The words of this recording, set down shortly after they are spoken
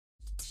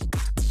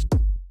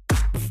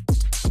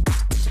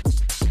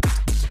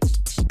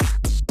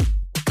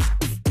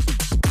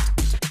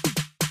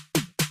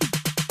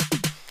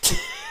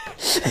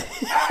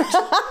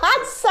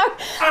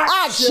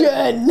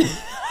Action! Hey,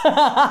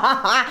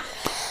 my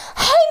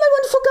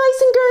wonderful guys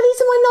and girlies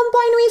and my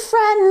non-binary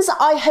friends.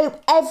 I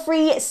hope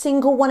every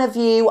single one of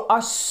you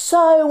are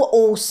so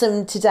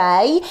awesome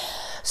today.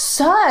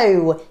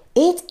 So,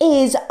 it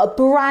is a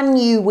brand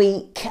new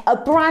week,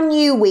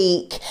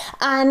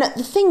 and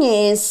the thing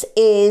is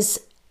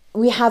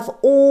we have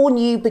all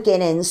new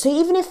beginnings. So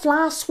even if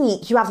last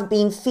week you haven't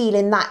been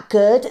feeling that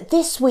good,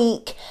 this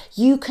week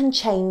you can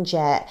change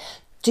it.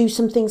 Do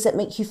some things that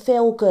make you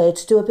feel good,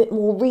 do a bit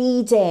more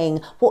reading,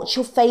 watch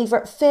your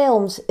favourite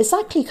films.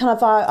 Exactly kind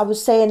of I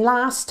was saying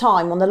last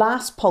time on the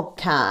last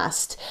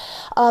podcast.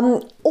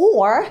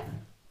 Or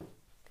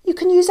you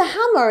can use a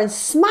hammer and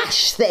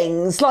smash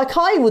things like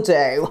I will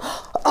do.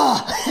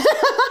 Oh.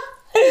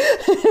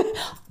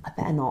 I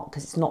better not,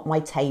 because it's not my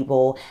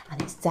table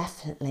and it's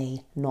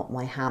definitely not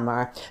my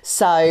hammer.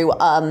 So,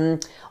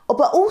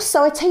 but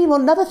also I tell you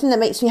another thing that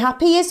makes me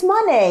happy is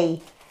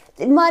money.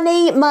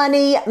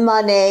 Money.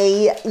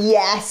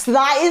 Yes,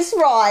 that is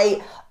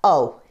right.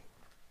 Oh,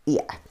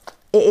 yeah,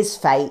 it is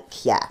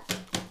fake. Yeah.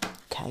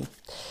 Okay.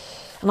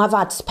 And I've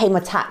had to pay my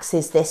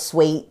taxes this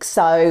week.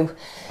 So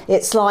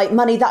it's like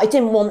money that I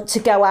didn't want to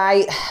go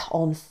out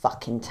on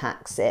fucking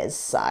taxes.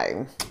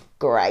 So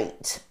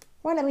great.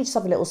 Right, let me just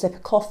have a little sip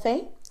of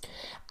coffee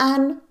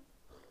and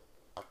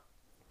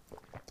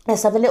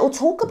let's have a little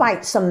talk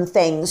about some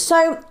things.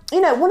 So,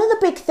 you know, one of the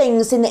big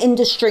things in the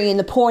industry, in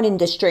the porn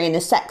industry, in the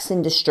sex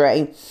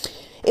industry,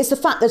 is the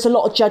fact there's a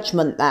lot of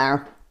judgment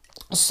there.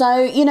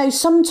 So, you know,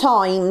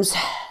 sometimes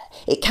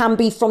it can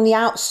be from the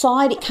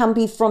outside, it can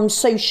be from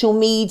social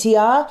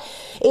media.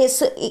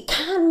 It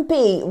can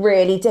be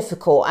really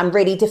difficult and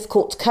really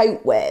difficult to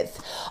cope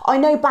with. I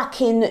know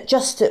back in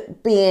just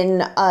being,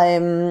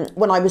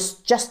 when I was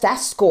just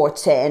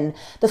escorting,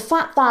 the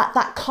fact that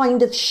that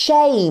kind of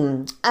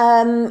shame,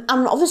 and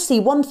obviously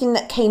one thing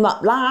that came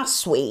up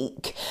last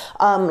week,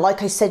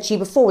 like I said to you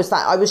before, was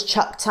that I was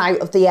chucked out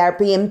of the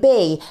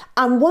Airbnb.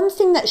 And one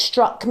thing that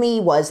struck me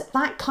was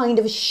that kind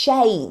of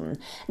shame.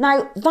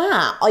 Now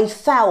that I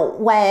felt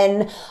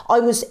when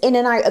I was in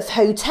and out of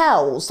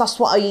hotels. That's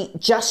what I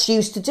just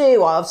used to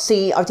do.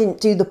 Obviously, I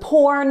didn't do the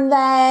porn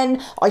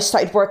then. I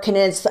started working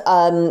as,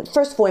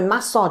 first of all, in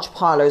massage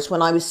parlours when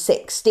I was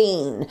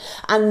 16.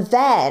 And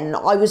then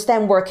I was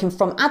then working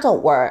from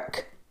adult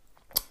work.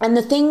 And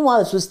the thing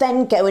was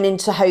then going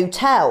into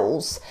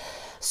hotels.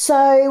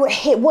 So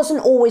it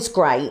wasn't always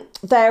great.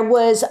 There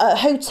was a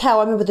hotel,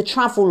 I remember the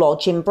Travel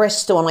Lodge in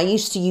Bristol, and I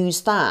used to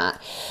use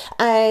that.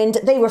 And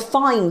they were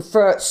fine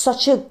for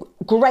such a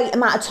great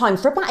amount of time,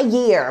 for about a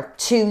year,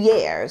 2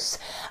 years.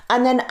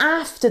 And then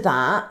after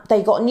that,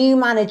 they got a new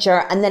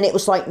manager, and then it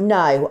was like,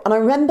 no. And I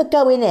remember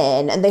going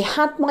in, and they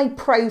had my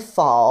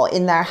profile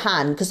in their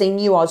hand because they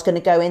knew I was going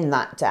to go in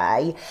that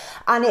day.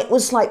 And it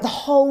was like the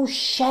whole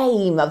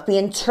shame of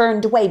being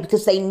turned away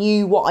because they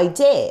knew what I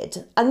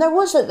did. And there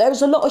was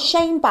a lot of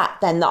shame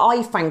back then that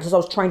I found because I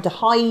was trying to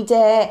hide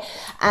it.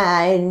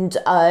 And,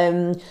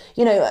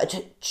 you know,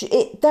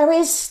 there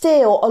is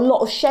still a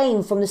lot of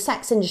shame from the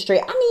sex industry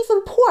and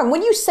even porn.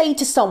 When you say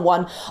to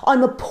someone,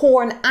 I'm a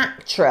porn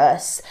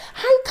actress,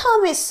 how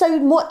come it's so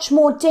much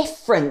more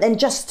different than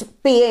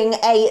just being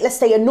let's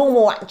say a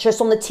normal actress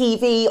on the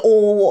TV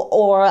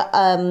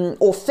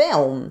or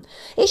film?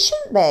 It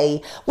shouldn't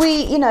be.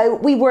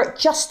 We work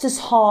just as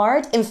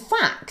hard. In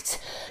fact,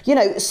 you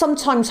know,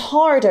 sometimes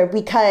harder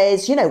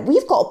because, you know,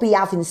 we've got to be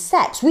having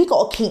sex. We've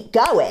got to keep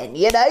going,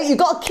 you know, you've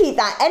got to keep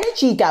that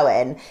energy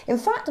going. In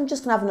fact, I'm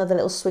just going to have another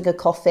little swig of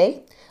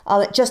coffee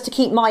just to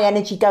keep my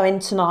energy going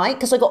tonight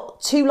because I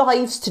got 2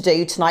 lives to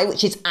do tonight,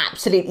 which is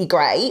absolutely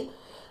great.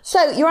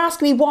 So you're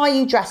asking me, why are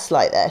you dressed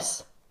like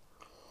this?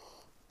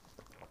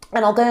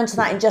 And I'll go into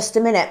that in just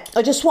a minute.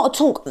 I just want to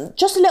talk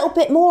just a little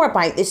bit more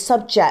about this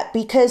subject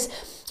because,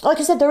 like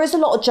I said, there is a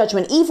lot of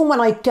judgment. Even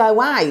when I go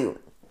out,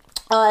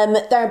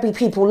 there'll be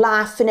people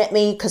laughing at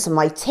me because of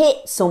my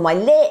tits or my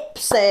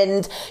lips,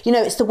 and you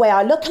know, it's the way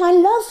I look, and I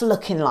love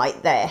looking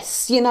like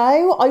this, you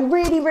know, I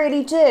really,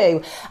 really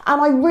do.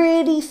 And I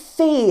really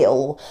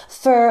feel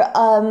for,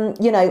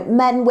 you know,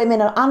 men,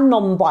 women and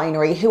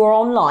non-binary who are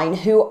online,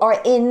 who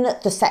are in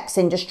the sex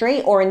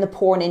industry or in the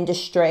porn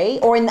industry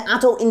or in the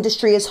adult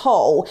industry as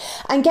whole,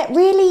 and get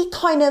really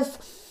kind of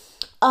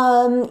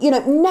you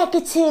know,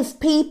 negative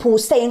people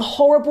saying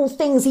horrible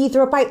things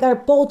either about their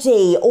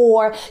body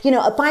or, you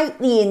know, about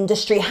the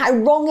industry, how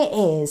wrong it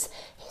is.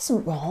 It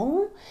isn't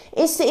wrong.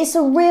 It's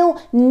a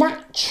real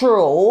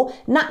natural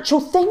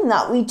thing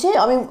that we do.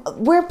 I mean,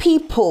 we're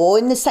people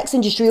in the sex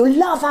industry who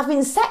love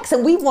having sex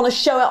and we want to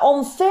show it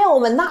on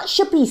film, and that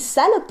should be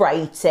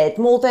celebrated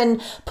more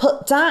than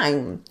put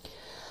down.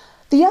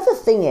 The other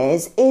thing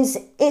is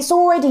it's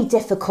already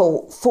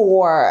difficult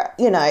for,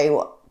 you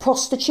know,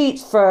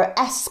 prostitutes, for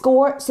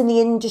escorts in the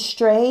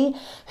industry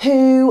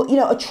who, you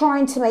know, are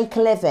trying to make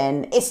a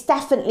living. It's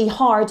definitely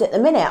hard at the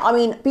minute. I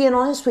mean, being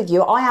honest with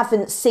you, I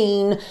haven't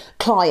seen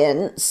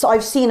clients.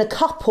 I've seen a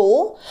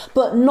couple,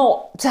 but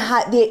not to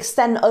the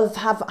extent of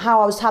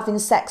how I was having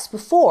sex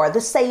before.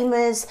 The same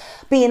as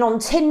being on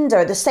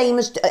Tinder, the same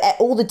as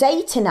all the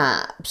dating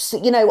apps.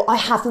 You know, I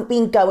haven't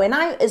been going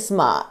out as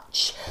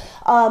much.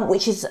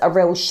 Which is a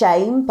real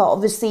shame, but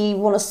obviously we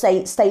want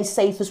to stay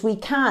safe as we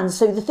can.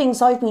 So the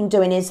things I've been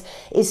doing is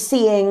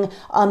seeing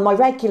my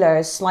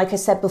regulars, like I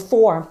said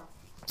before,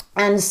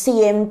 and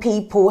seeing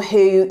people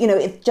who, you know,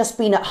 have just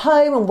been at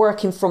home and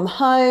working from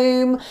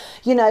home,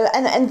 you know,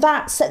 and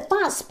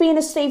that's being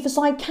as safe as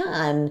I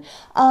can.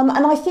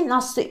 And I think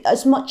that's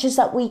as much as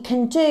that we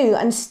can do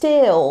and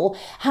still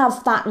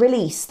have that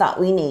release that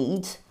we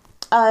need.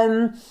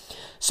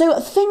 So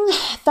a thing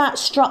that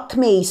struck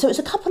me, so it's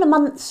a couple of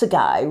months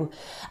ago,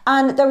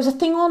 and there was a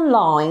thing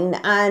online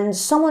and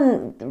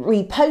someone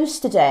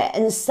reposted it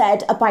and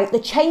said about the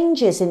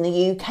changes in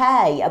the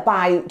UK,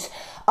 about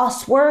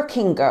us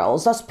working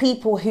girls, us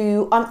people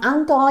who,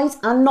 and guys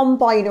and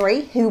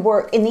non-binary who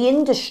work in the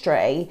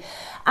industry,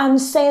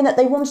 and saying that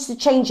they wanted to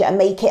change it and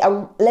make it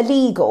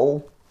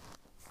illegal.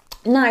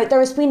 Now, there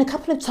has been a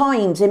couple of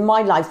times in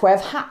my life where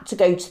I've had to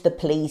go to the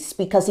police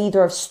because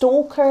either of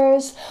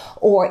stalkers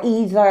or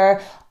either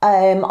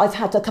I've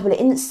had a couple of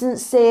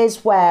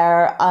instances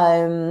where,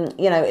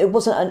 you know,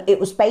 it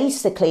was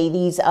basically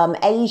these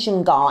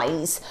Asian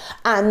guys,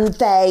 and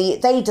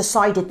they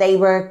decided they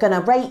were going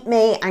to rape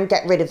me and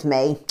get rid of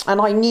me.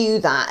 And I knew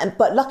that.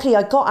 But luckily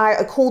I got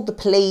out, I called the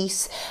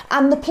police,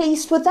 and the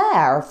police were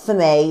there for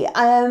me.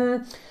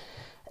 And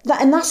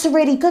that's a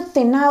really good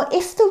thing. Now,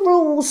 if the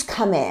rules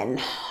come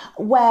in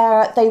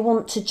where they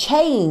want to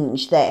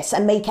change this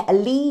and make it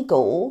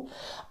illegal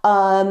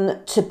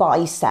to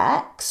buy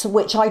sex,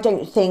 which I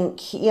don't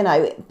think, you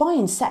know,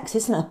 buying sex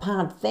isn't a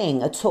bad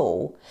thing at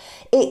all.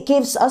 It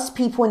gives us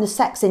people in the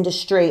sex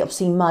industry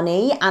obviously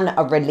money and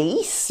a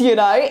release, you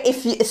know,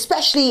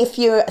 especially if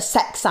you're a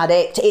sex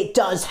addict, it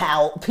does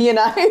help, you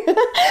know,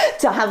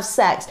 to have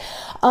sex.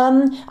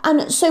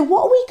 And so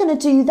what are we going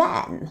to do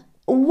then?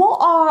 What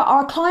are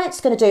our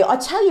clients going to do? I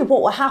tell you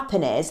what will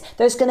happen is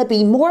there's going to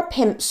be more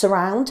pimps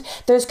around.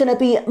 There's going to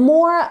be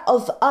more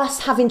of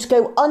us having to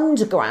go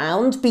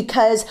underground,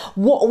 because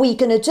what are we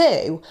going to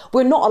do?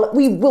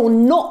 We will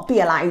not be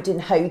allowed in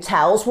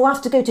hotels. We'll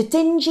have to go to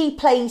dingy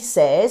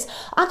places.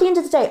 At the end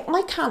of the day,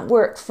 I can't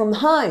work from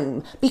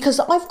home because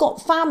I've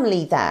got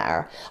family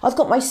there. I've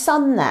got my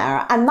son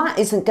there, and that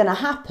isn't going to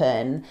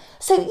happen.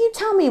 So you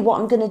tell me what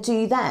I'm going to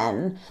do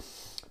then.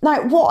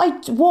 Now, what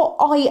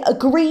I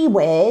agree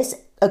with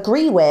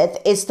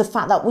is the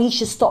fact that we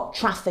should stop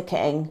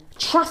trafficking.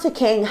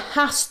 Trafficking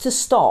has to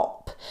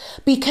stop,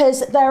 because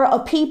there are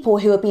people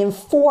who are being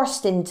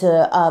forced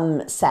into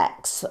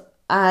sex,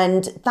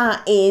 and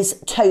that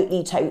is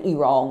totally, totally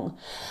wrong.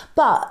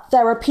 But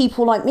there are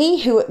people like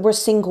me who were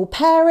single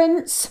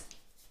parents.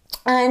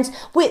 And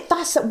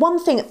that's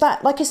one thing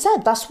that, like I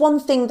said, that's one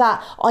thing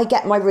that I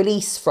get my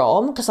release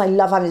from, because I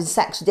love having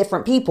sex with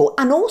different people.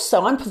 And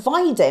also I'm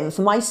providing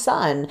for my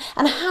son.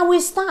 And how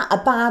is that a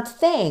bad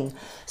thing?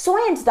 So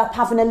I ended up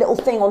having a little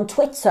thing on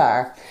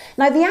Twitter.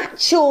 Now, the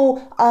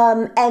actual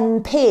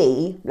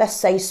MP, let's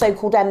say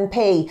so-called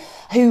MP,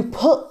 who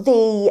put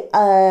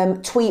the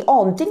tweet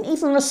on didn't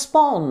even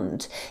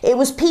respond. It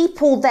was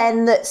people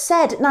then that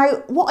said,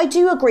 now, what I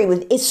do agree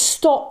with is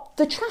stop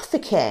the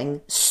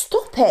trafficking.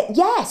 Stop it.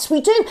 Yes, we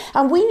do.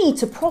 And we need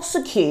to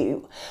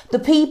prosecute the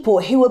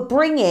people who are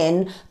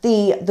bringing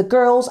the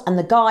girls and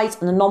the guys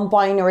and the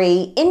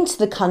non-binary into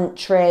the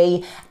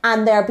country,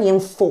 and they're being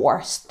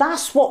forced.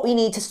 That's what we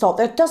need to stop.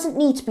 There doesn't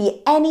need to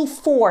be any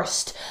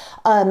forced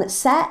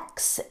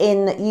sex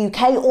in the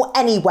UK or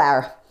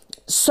anywhere.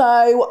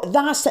 So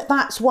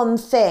that's one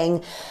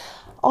thing.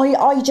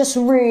 I just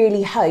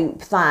really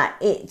hope that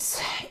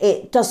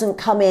it doesn't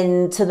come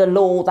into the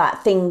law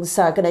that things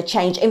are going to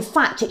change. In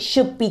fact, it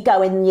should be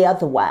going the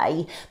other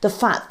way. The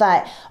fact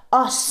that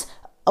us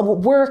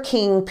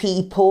working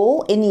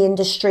people in the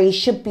industry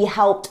should be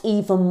helped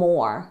even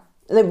more.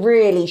 They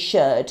really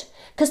should.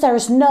 Because there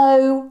is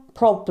no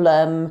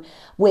problem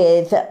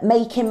with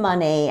making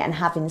money and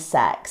having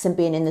sex and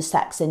being in the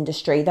sex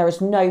industry. There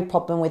is no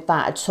problem with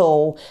that at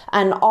all.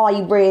 And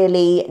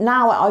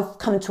now I've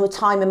come to a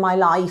time in my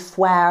life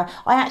where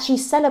I actually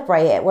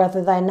celebrate it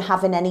rather than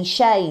having any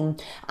shame.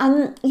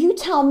 And you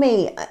tell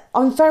me,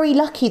 I'm very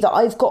lucky that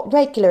I've got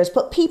regulars,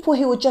 but people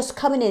who are just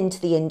coming into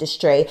the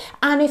industry,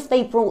 and if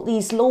they brought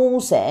these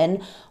laws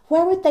in,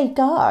 where would they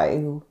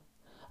go?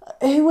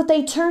 Who would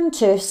they turn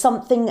to if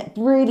something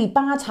really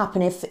bad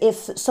happened?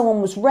 If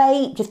someone was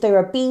raped, if they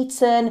were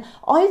beaten?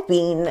 I've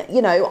been,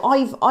 you know,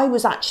 I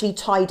was actually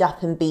tied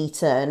up and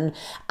beaten,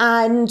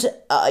 and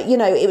you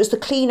know, it was the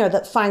cleaner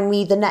that found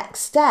me the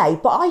next day,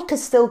 but I could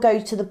still go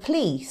to the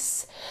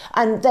police,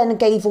 and then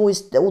gave all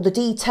the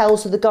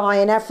details of the guy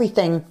and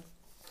everything.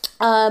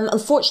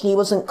 Unfortunately, he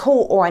wasn't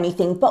caught or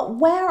anything. But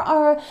where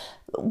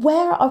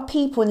are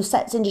people in the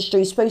sex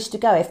industry supposed to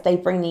go if they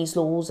bring these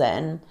laws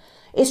in?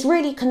 It's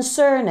really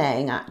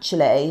concerning,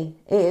 actually.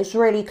 It is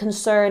really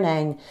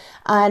concerning.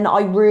 And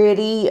I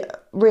really,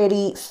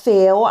 really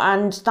feel,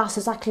 and that's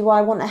exactly why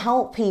I want to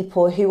help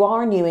people who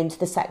are new into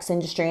the sex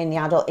industry and the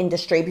adult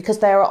industry, because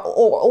there are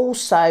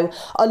also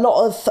a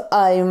lot of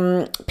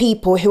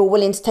people who are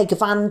willing to take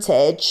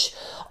advantage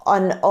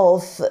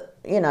of,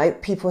 you know,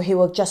 people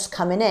who are just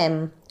coming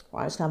in.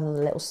 Right, I was having a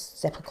little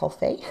sip of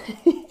coffee.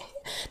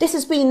 This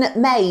has been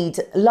made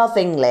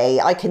lovingly,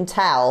 I can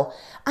tell.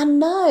 And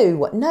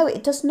no,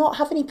 it does not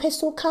have any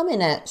piss or cum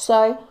in it.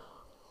 So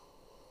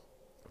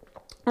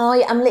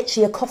I am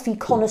literally a coffee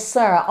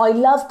connoisseur. I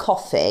love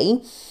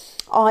coffee,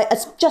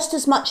 just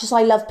as much as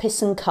I love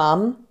piss and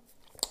cum.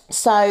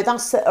 So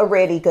that's a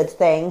really good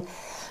thing.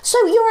 So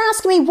you're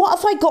asking me, what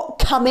have I got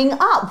coming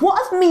up? What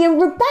have me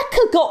and Rebecca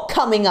got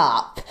coming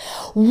up?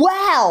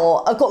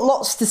 Well, I've got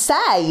lots to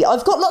say.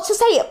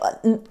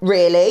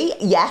 Really?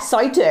 Yes,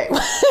 I do.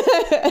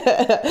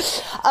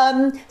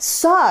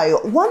 So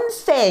one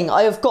thing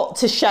I have got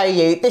to show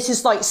you, this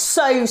is like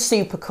so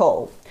super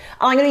cool.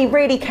 I'm going to be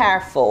really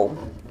careful.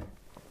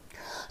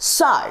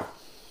 So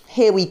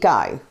here we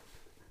go.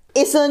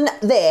 Isn't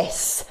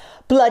this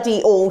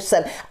bloody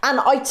awesome?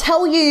 And I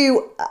tell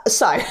you,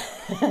 so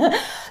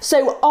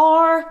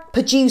our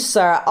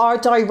producer, our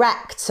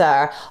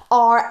director,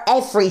 our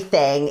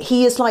everything,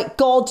 he is like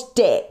God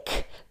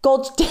Dick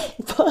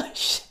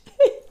Bush.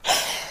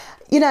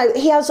 You know,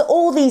 he has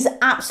all these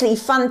absolutely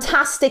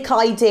fantastic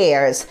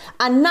ideas,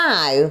 and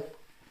now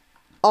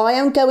I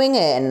am going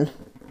in,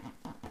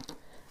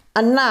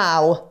 and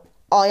now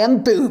I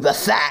am Booba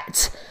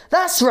Fett.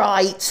 That's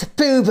right,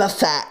 Booba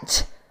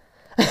Fett.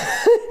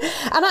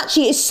 And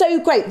actually it's so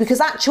great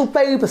because actual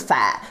Boba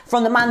Fett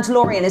from The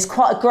Mandalorian is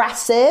quite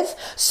aggressive.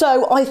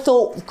 So I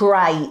thought,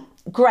 great.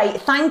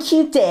 Thank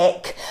you,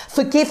 Dick,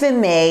 for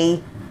giving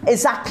me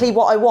exactly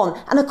what I want.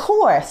 And of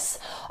course,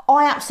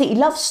 I absolutely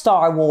love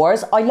Star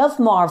Wars. I love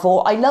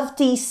Marvel. I love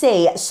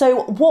DC.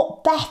 So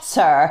what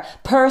better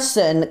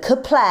person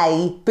could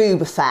play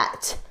Boba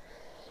Fett?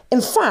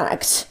 In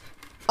fact,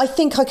 I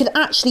think I could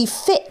actually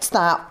fit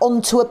that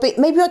onto a bit.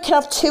 Maybe I could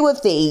have 2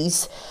 of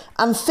these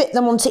and fit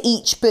them onto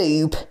each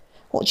boob.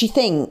 What do you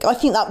think? I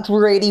think that would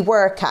really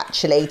work,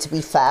 actually, to be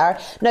fair.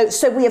 No,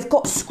 so we have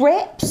got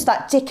scripts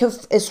that Dick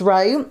has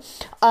wrote,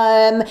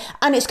 and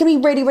it's going to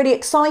be really, really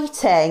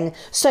exciting.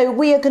 So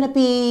we are going to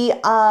be,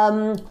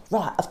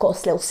 right, I've got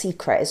a little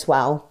secret as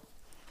well.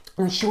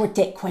 I'm sure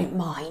Dick won't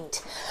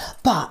mind,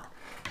 but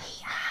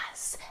he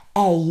has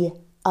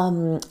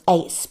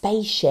a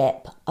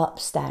spaceship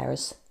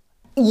upstairs.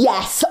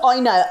 Yes,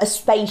 I know, a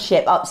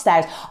spaceship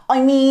upstairs.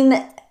 I mean,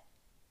 it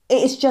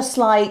is just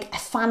like a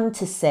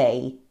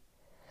fantasy.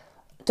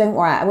 Don't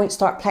worry, I won't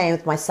start playing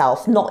with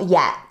myself. Not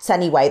yet,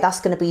 anyway. That's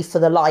going to be for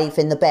the live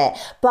in the bit.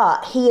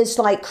 But he has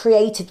like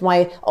created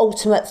my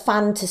ultimate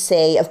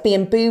fantasy of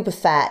being Boba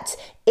Fett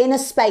in a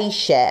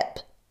spaceship.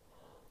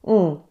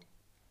 And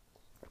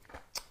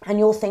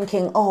you're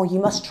thinking, oh, you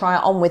must try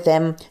it on with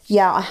him.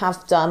 Yeah, I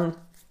have done.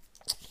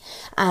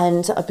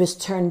 And I was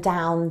turned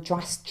down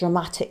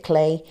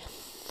dramatically.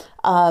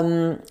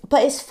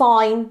 But it's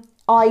fine.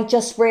 I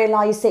just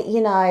realised that,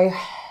 you know,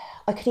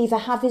 I could either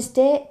have his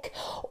dick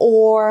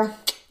or,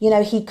 you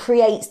know, he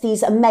creates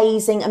these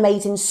amazing,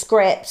 amazing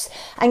scripts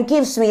and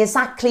gives me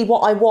exactly what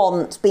I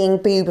want being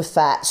Boba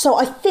Fett. So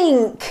I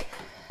think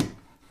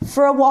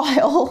for a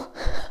while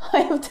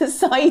I have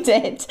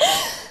decided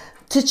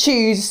to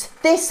choose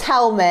this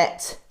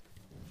helmet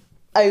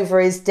over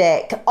his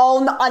dick.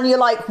 Oh, and you're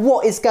like,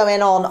 what is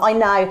going on? I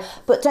know,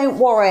 but don't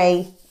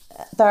worry.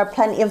 There are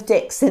plenty of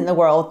dicks in the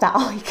world that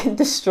I can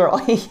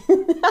destroy.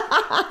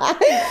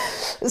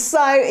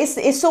 So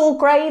it's all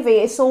gravy.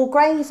 It's all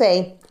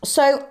gravy.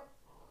 So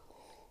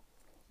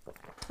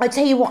I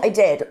tell you what I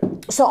did.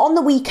 So on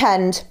the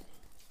weekend,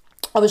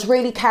 I was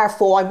really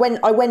careful. I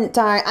went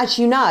down, as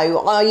you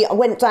know, I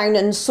went down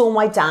and saw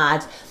my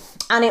dad.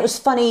 And it was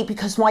funny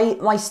because my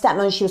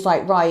stepmom, she was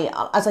like, right,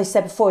 as I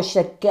said before, she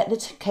said, get the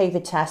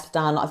COVID test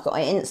done. I've got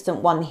an instant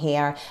one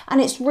here. And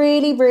it's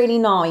really, really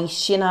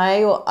nice, you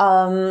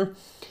know.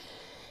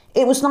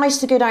 It was nice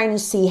to go down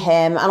and see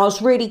him. And I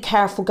was really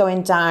careful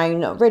going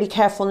down, really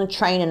careful on the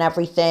train and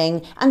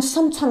everything. And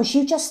sometimes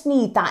you just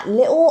need that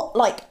little,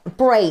 like,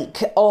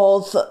 break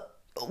of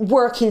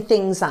working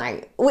things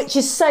out, which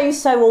is so,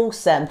 so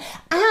awesome.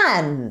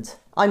 And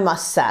I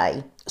must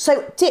say,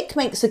 so Dick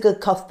makes a good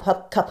cup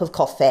of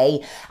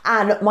coffee,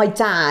 and my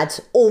dad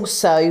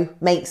also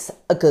makes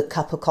a good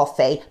cup of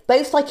coffee.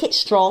 Both like it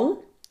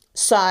strong.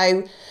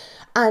 So,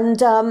 and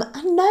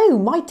no,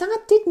 my dad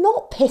did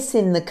not piss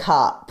in the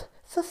cup.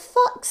 For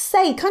fuck's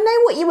sake, I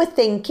know what you were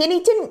thinking.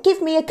 He didn't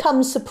give me a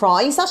cum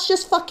surprise. That's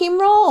just fucking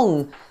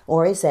wrong.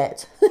 Or is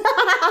it?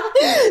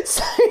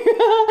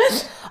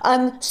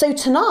 So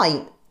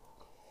tonight.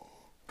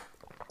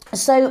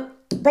 So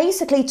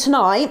basically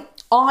tonight,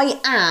 I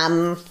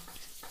am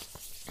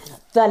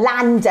the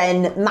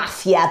London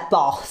Mafia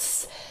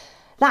boss.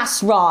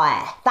 That's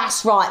right.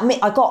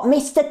 I got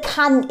Mr.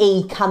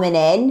 Cunty coming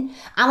in,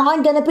 and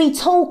I'm going to be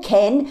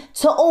talking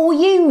to all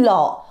you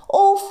lot.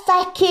 Oh,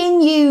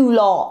 fecking you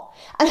lot.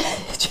 And,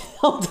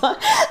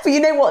 but you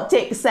know what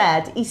Dick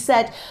said? He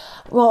said,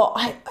 well,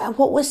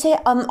 what was it?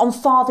 On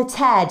Father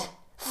Ted.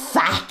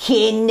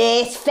 Fecking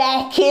this,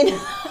 fecking.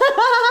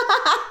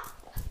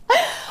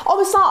 I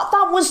was like,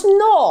 that was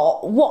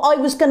not what I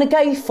was going to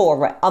go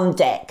for,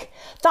 Dick.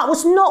 That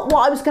was not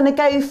what I was going to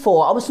go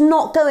for. I was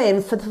not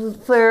going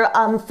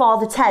for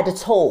Father Ted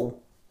at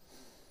all.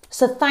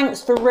 So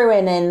thanks for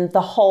ruining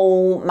the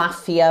whole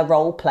mafia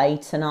role play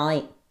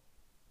tonight.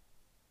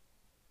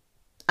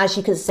 As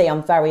you can see,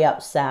 I'm very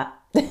upset.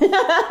 But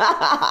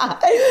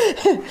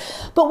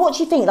what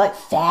do you think? Like,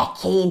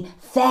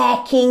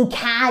 fecking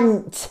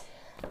can't.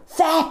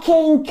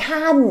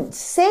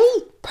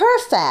 See?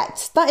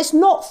 Perfect. That is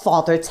not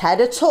Father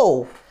Ted at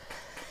all.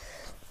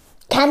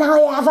 Can I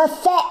have a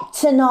feck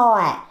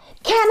tonight?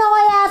 Can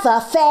I have a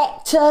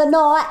feck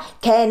tonight?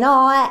 Can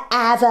I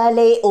have a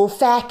little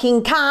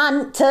fecking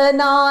cunt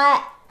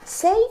tonight?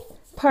 See?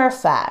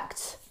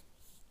 Perfect.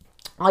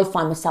 I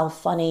find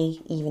myself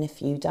funny, even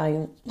if you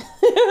don't.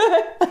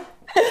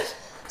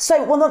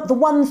 So, well, the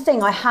one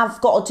thing I have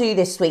got to do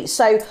this week,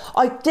 so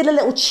I did a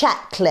little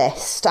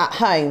checklist at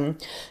home.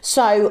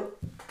 So,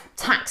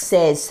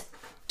 taxes,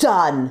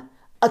 done.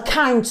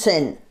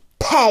 Accountant,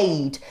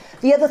 paid.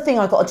 The other thing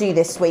I got to do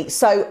this week,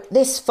 so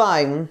this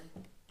phone,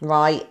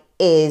 right,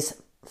 is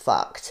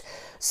fucked.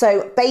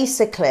 So,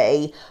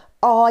 basically,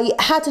 I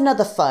had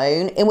another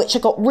phone in which I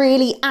got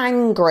really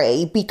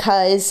angry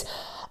because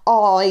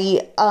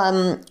I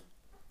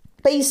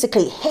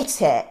basically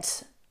hit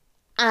it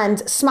and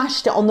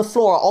smashed it on the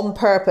floor on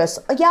purpose.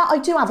 Yeah, I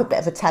do have a bit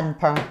of a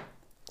temper.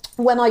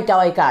 When I go,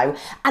 I go.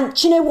 And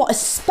do you know what?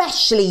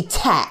 Especially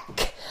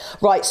tech.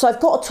 Right, so I've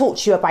got to talk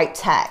to you about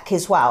tech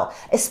as well.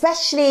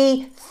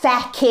 Especially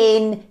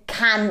fecking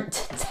can't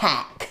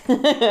tech.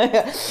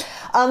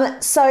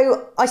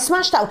 So I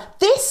smashed that.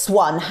 This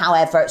one,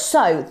 however,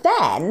 so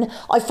then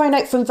I found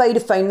out from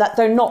Vodafone that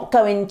they're not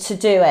going to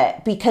do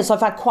it because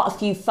I've had quite a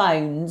few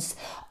phones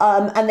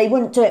and they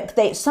wouldn't do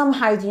it.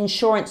 Somehow the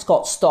insurance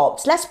got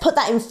stopped. Let's put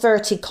that in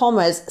 30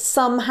 commas.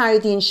 Somehow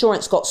the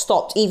insurance got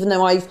stopped even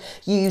though I've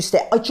used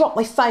it. I drop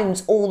my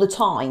phones all the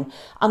time.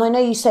 And I know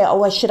you say,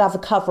 oh, I should have a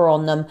cover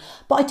on them.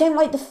 But I don't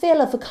like the feel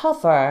of a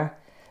cover.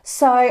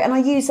 So, and I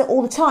use it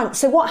all the time.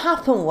 So what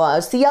happened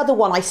was the other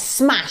one I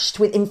smashed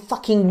in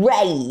fucking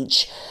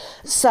rage.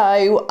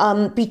 So,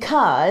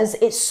 because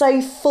it's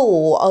so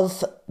full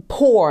of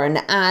porn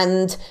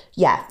and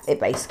yeah,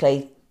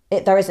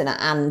 there isn't an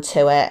and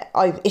to it.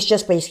 It's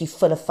just basically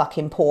full of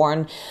fucking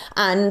porn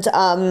and,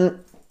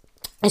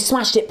 I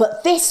smashed it.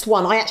 But this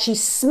one I actually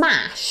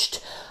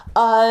smashed,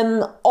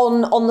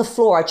 on the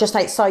floor just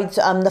outside,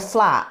 the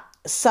flat.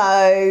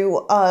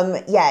 So,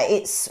 yeah,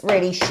 it's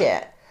really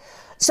shit.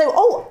 So,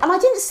 oh, and I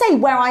didn't say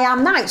where I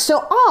am now.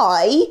 So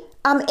I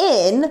am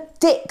in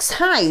Dick's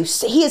house.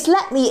 He has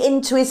let me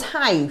into his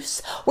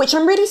house, which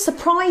I'm really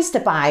surprised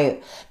about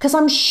because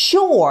I'm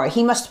sure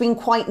he must have been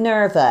quite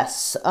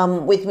nervous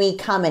with me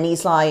coming.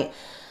 He's like,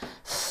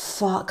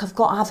 fuck, I've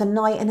got to have a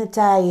night and a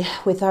day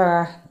with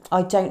her.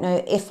 I don't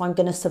know if I'm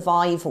going to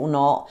survive or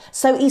not.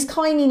 So he's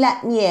kindly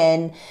let me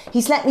in.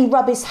 He's let me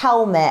rub his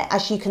helmet,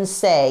 as you can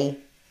see.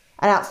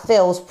 And that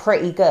feels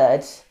pretty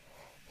good.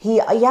 He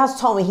has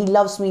told me he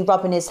loves me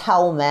rubbing his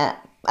helmet.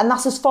 And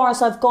that's as far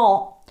as I've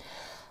got,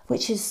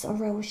 which is a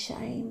real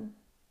shame.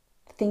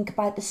 Think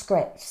about the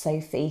script,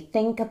 Sophie.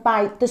 Think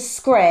about the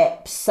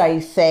script,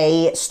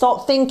 Sophie.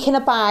 Stop thinking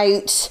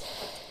about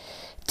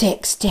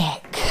Dick's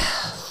dick.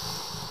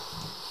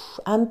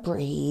 And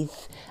breathe.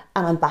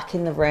 And I'm back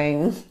in the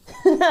room.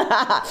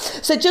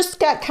 So just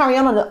carry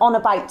on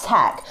about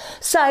tech.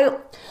 So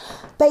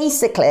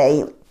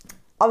basically,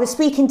 I was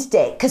speaking to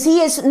Dick because he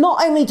is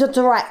not only the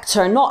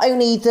director, not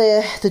only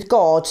the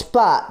god,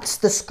 but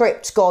the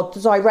script god,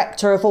 the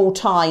director of all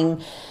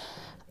time,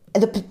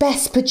 the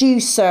best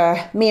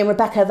producer me and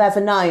Rebecca have ever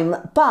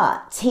known,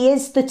 but he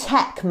is the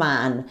tech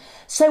man.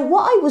 So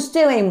what I was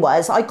doing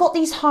was I got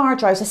these hard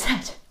drives. I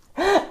said,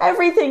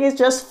 everything is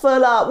just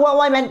full up. What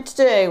am I meant to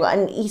do?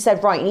 And he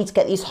said, right, you need to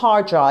get these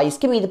hard drives.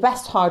 Give me the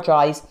best hard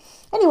drives.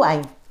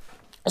 Anyway,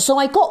 so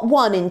I got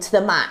one into the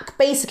Mac.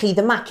 Basically,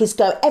 the Mac is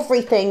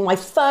everything. My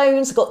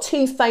phones, I've got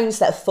 2 phones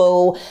that are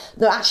full.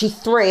 No, actually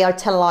 3, I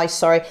tell a lie,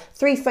 sorry.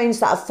 3 phones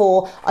that are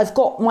full. I've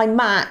got my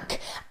Mac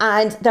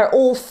and they're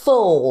all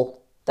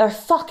full. They're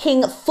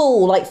fucking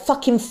full, like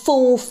fucking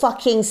full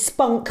fucking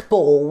spunk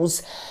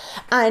balls.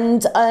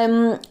 And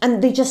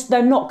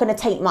they're not going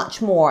to take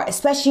much more,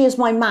 especially as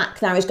my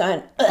Mac now is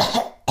going,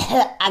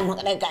 I'm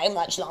not going to go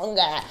much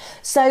longer.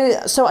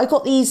 So I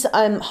got these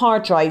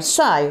hard drives.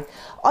 So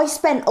I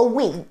spent a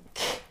week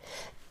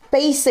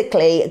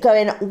basically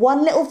going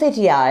one little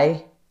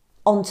video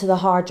onto the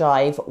hard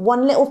drive,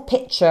 one little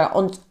picture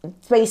on,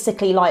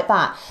 basically like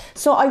that.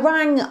 So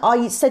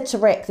I said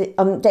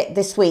to Dick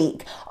this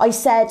week, I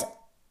said,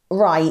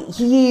 right,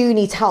 you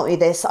need to help me with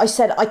this. I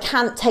said, I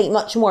can't take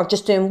much more of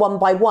just doing one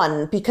by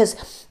one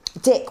because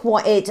Dick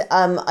wanted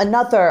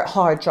another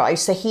hard drive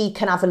so he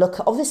can have a look,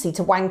 obviously,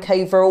 to wank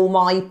over all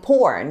my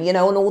porn, you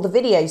know, and all the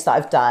videos that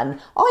I've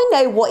done. I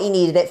know what he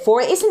needed it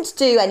for. It isn't to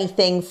do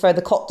anything for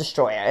the Cock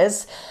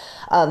Destroyers,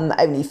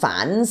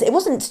 OnlyFans. It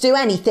wasn't to do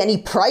any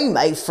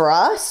promo for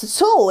us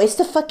at all. It's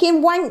to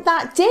fucking wank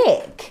that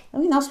dick. I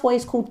mean, that's why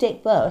he's called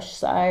Dick Bush.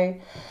 So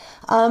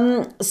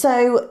he's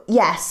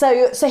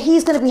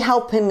going to be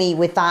helping me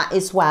with that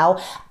as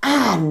well.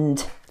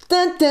 And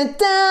dun, dun,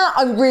 dun,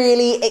 I'm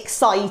really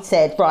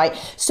excited, right?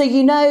 So,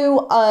 you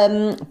know,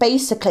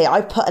 basically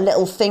I put a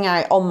little thing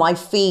out on my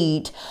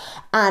feed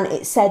and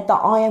it said that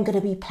I am going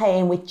to be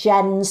playing with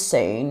Jen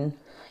soon.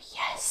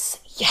 Yes.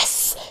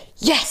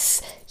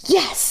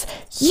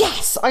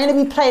 I'm going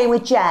to be playing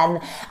with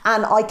Jen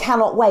and I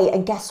cannot wait.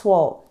 And guess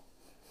what?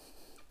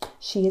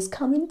 She is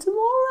coming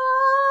tomorrow.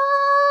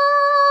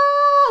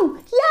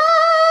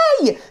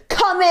 Yay!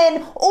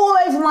 Coming all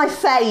over my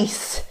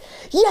face.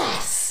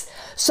 Yes.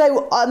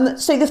 So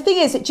the thing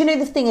is, do you know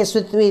the thing is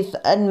with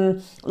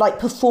like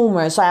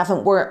performers I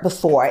haven't worked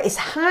before, is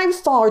how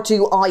far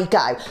do I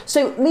go?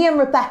 So me and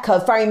Rebecca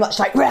are very much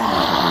like,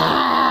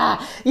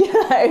 rah, you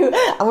know,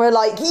 and we're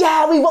like,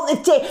 yeah, we want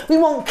the dick, we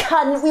want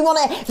cunt, we want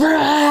it,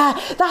 rah,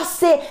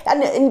 that's it.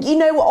 And you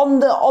know, on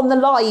the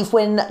live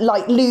when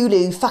like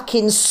Lulu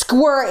fucking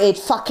squirted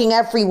fucking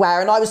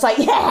everywhere, and I was like,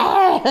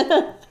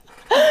 yeah,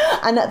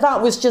 and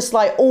that was just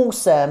like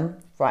awesome.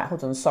 Right,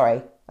 hold on,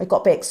 sorry. I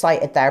got a bit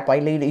excited there by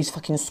Lulu's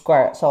fucking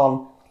squirts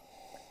on.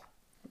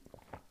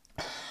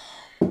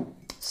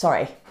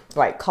 Sorry.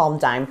 Right, calm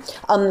down.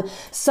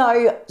 So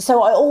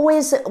I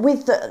always,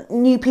 with the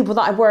new people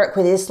that I work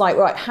with, it's like,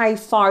 right, how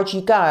far do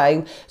you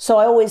go? So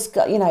I always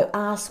go, you know,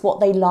 ask what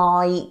they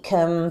like,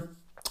 and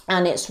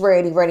it's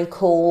really, really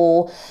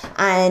cool.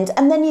 And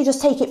then you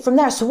just take it from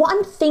there. So what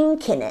I'm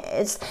thinking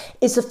is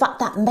the fact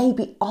that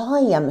maybe I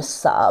am a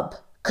sub.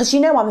 Because,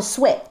 you know, I'm a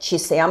switch, you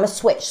see, I'm a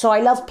switch. So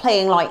I love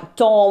playing like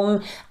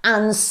Dom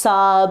and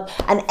sub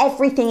and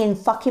everything in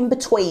fucking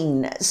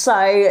between. So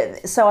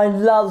I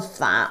love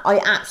that. I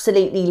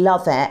absolutely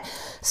love it.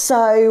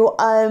 So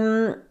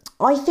I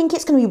think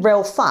it's going to be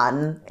real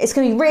fun. It's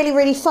going to be really,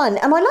 really fun.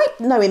 And I like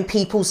knowing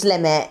people's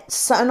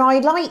limits. And I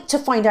like to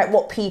find out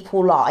what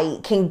people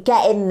like and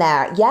get in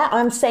there. Yeah,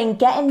 I'm saying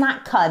get in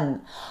that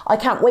cunt. I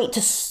can't wait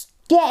to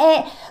get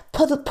it,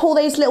 pull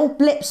those little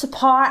lips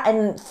apart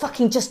and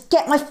fucking just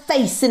get my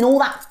face in all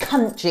that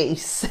cunt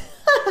juice.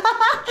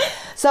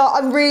 So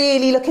I'm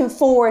really looking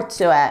forward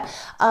to it.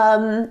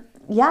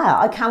 Yeah,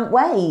 I can't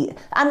wait.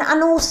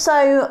 And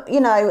also,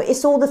 you know,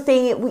 it's all the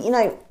thing, you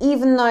know,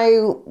 even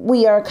though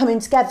we are coming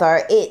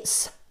together,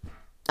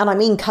 and I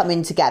mean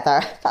coming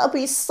together, that'll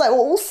be so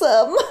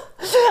awesome.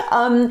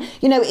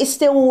 You know, it's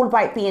still all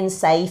about being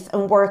safe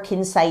and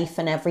working safe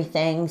and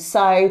everything.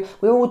 So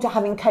we're all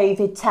having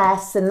COVID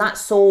tests and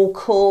that's all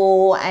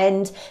cool.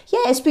 And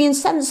yeah, it's being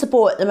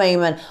sensible at the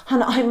moment.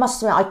 And I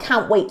must admit, I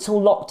can't wait till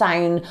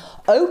lockdown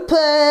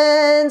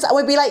opens. I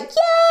would be like,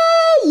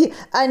 yay!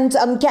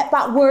 And get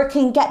back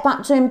working, get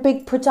back doing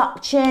big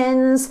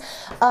productions.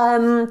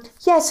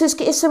 Yeah, so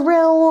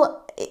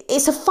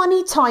it's a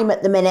funny time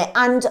at the minute,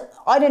 and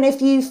I don't know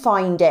if you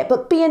find it,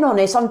 but being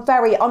honest,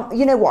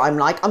 you know what I'm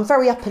like, I'm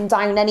very up and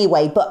down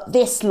anyway, but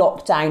this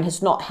lockdown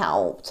has not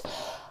helped.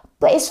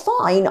 But it's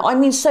fine. I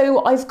mean,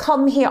 so I've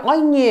come here, I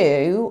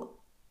knew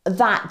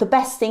that the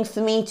best thing for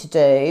me to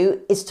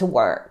do is to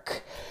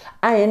work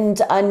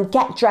and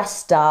get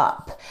dressed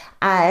up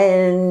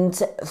and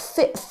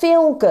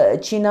feel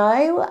good, you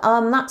know?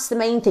 That's the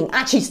main thing.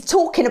 Actually,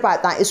 talking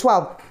about that as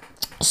well.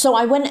 So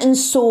I went and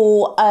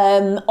saw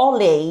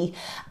Ollie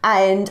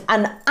and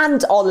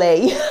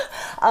Ollie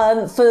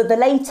for the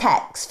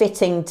latex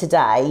fitting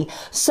today.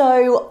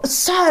 So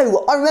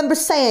I remember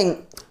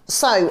saying,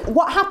 so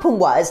what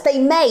happened was they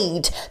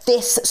made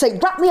this, so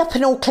wrapped me up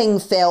in all cling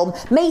film,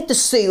 made the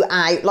suit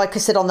out, like I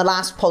said on the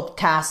last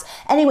podcast.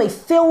 Anyway,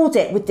 filled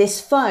it with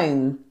this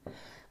foam.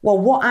 Well,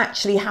 what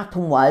actually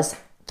happened was,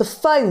 the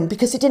foam,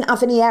 because it didn't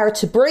have any air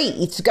to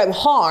breathe, to go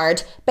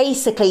hard,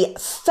 basically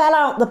fell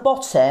out the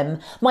bottom.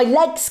 My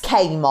legs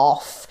came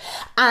off,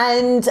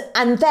 and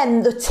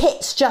then the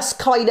tits just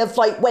kind of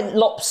like went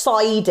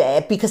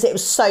lopsided because it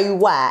was so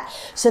wet.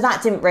 So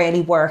that didn't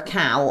really work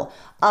out.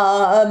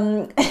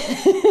 And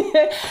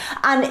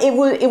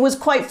it was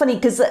quite funny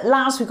because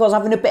last week I was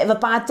having a bit of a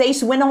bad day.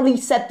 So when Ollie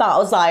said that, I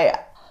was like,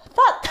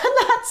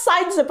 that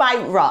sounds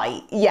about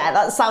right. Yeah,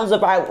 that sounds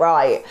about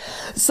right.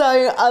 So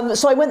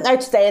I went there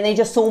today and they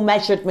just all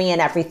measured me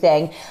and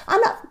everything.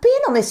 And being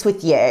honest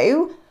with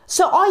you,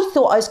 so I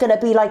thought I was going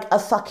to be like a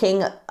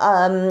fucking,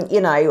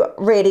 you know,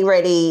 really,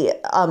 really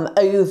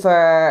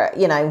over,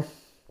 you know,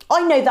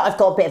 I know that I've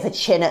got a bit of a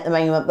chin at the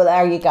moment, but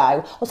there you go.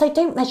 I was like,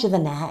 don't measure the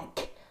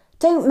neck.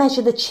 Don't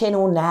measure the chin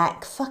or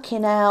neck.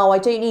 Fucking hell, I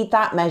don't need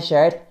that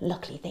measured.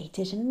 Luckily they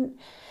didn't.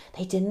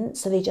 They didn't,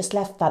 so they just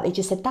left that. They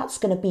just said, that's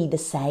going to be the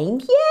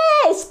same.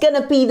 Yeah, it's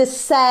going to be the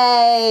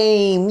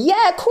same.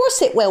 Yeah, of course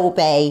it will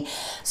be.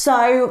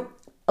 So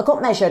I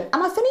got measured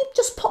and I've only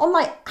just put on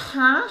like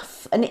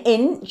half an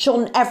inch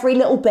on every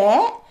little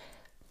bit.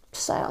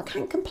 So I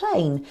can't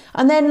complain.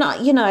 And then,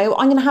 you know,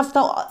 I'm going to have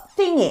the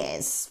thing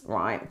is,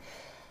 right,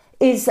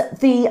 is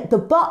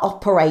the butt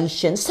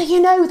operation. So you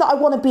know that I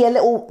want to be a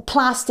little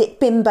plastic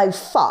bimbo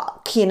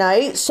fuck, you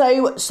know.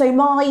 So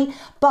my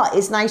butt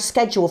is now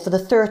scheduled for the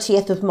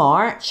 30th of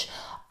March.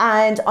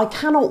 And I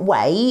cannot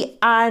wait.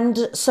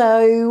 And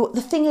so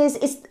the thing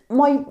is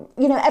my,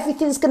 you know,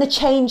 everything's going to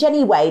change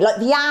anyway.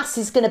 Like the ass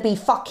is going to be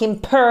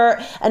fucking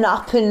pert and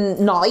up and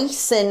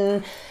nice,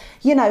 and,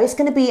 you know, it's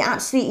going to be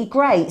absolutely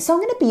great. So I'm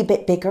going to be a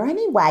bit bigger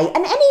anyway.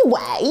 And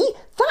anyway,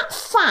 that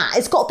fat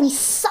has got to be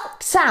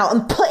sucked out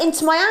and put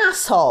into my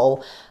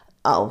asshole.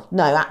 Oh,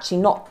 no,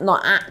 actually, not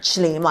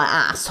actually my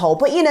asshole,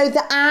 but, you know,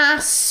 the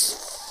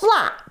ass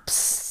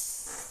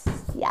flaps.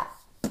 Yeah.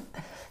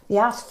 The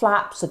ass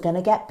flaps are going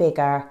to get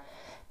bigger.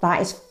 That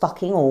is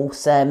fucking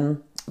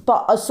awesome.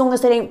 But as long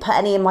as they don't put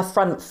any in my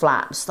front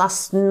flaps,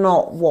 that's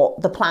not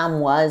what the plan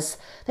was.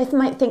 They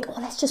might think, oh,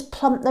 let's just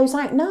plump those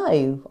out. No,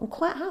 I'm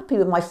quite happy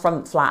with my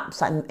front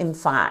flaps, in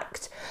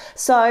fact.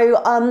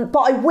 So, but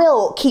I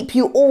will keep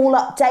you all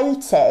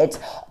updated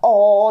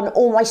on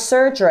all my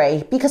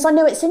surgery, because I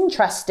know it's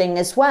interesting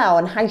as well,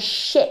 and how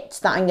shit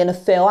that I'm going to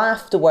feel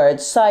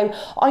afterwards. So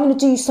I'm going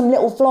to do some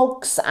little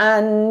vlogs,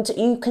 and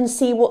you can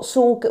see what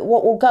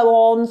will go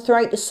on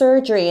throughout the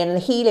surgery and the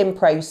healing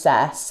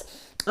process.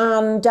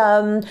 And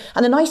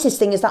the nicest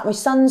thing is that my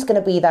son's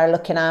going to be there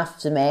looking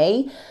after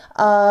me,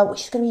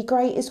 which is going to be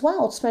great as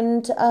well, to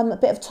spend a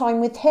bit of time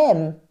with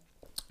him.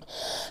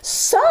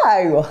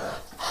 So,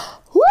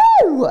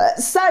 woo!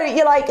 So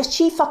you're like,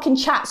 she fucking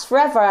chats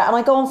forever, and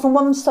I go on from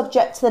one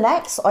subject to the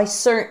next. I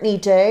certainly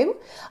do.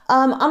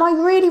 And I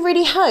really,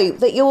 really hope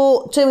that you're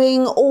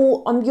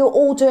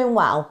all doing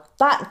well.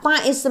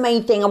 That is the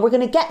main thing, and we're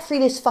going to get through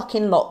this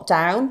fucking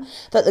lockdown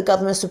that the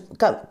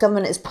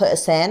government has put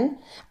us in,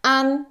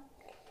 and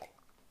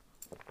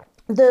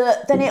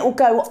then it will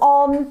go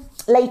on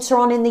later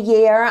on in the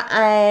year,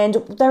 and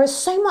there is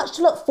so much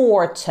to look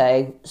forward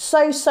to,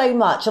 so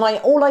much. And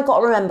all I got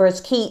to remember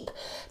is keep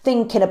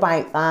thinking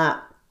about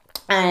that.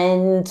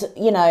 And,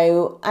 you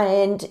know,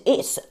 and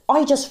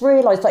I just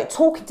realised, like,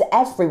 talking to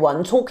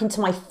everyone, talking to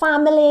my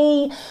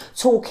family,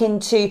 talking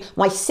to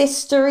my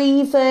sister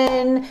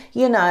even,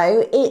 you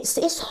know,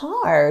 it's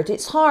hard.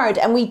 It's hard.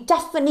 And we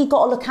definitely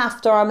got to look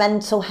after our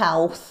mental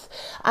health.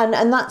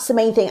 And that's the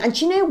main thing. And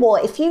do you know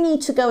what? If you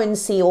need to go and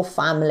see your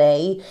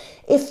family,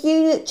 if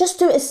you just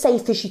do it as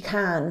safe as you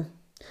can.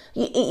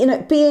 You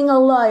know, being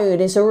alone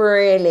is a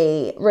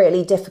really,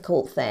 really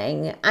difficult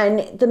thing.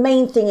 And the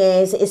main thing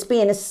is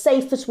being as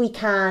safe as we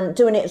can,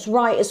 doing it as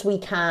right as we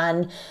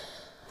can,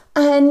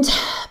 and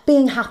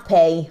being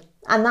happy.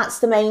 And that's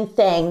the main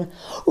thing.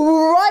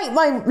 Right,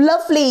 my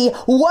lovely,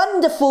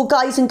 wonderful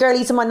guys and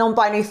girlies and my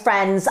non-binary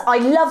friends, I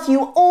love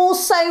you all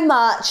so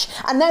much.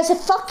 And there's a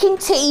fucking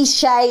tea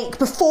shake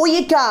before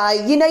you go.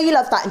 You know you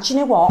love that. And do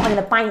you know what? I'm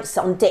going to bounce it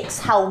on Dick's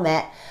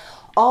helmet.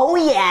 Oh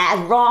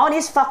yeah, right on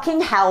his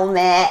fucking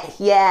helmet.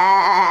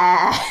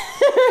 Yeah.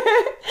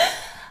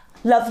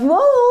 Love you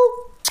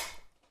all.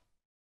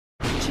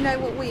 Do you know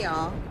what we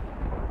are?